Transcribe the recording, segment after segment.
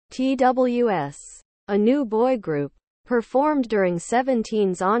TWS, a new boy group, performed during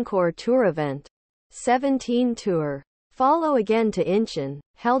 17's encore tour event, 17 Tour. Follow again to Incheon,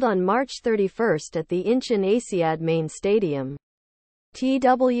 held on March 31 at the Incheon Asiad Main Stadium.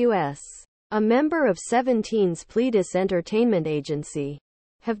 TWS, a member of 17's Pledis entertainment agency,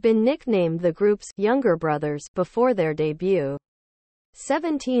 have been nicknamed the group's younger brothers before their debut.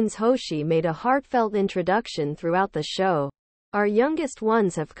 17's Hoshi made a heartfelt introduction throughout the show. "Our youngest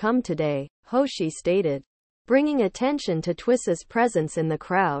ones have come today," Hoshi stated, bringing attention to TWS's presence in the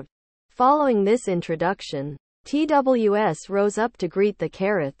crowd. Following this introduction, TWS rose up to greet the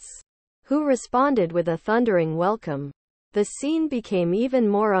CARATs, who responded with a thundering welcome. The scene became even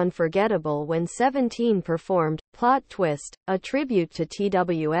more unforgettable when 17 performed Plot Twist, a tribute to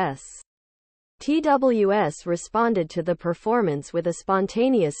TWS. TWS responded to the performance with a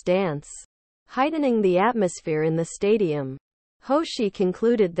spontaneous dance, heightening the atmosphere in the stadium. Hoshi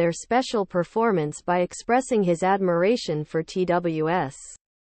concluded their special performance by expressing his admiration for TWS,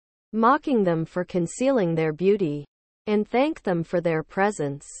 mocking them for concealing their beauty, and thanked them for their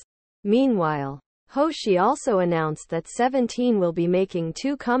presence. Meanwhile, Hoshi also announced that 17 will be making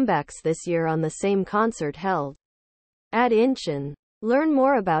 2 comebacks this year on the same concert held at Incheon. Learn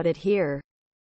more about it here.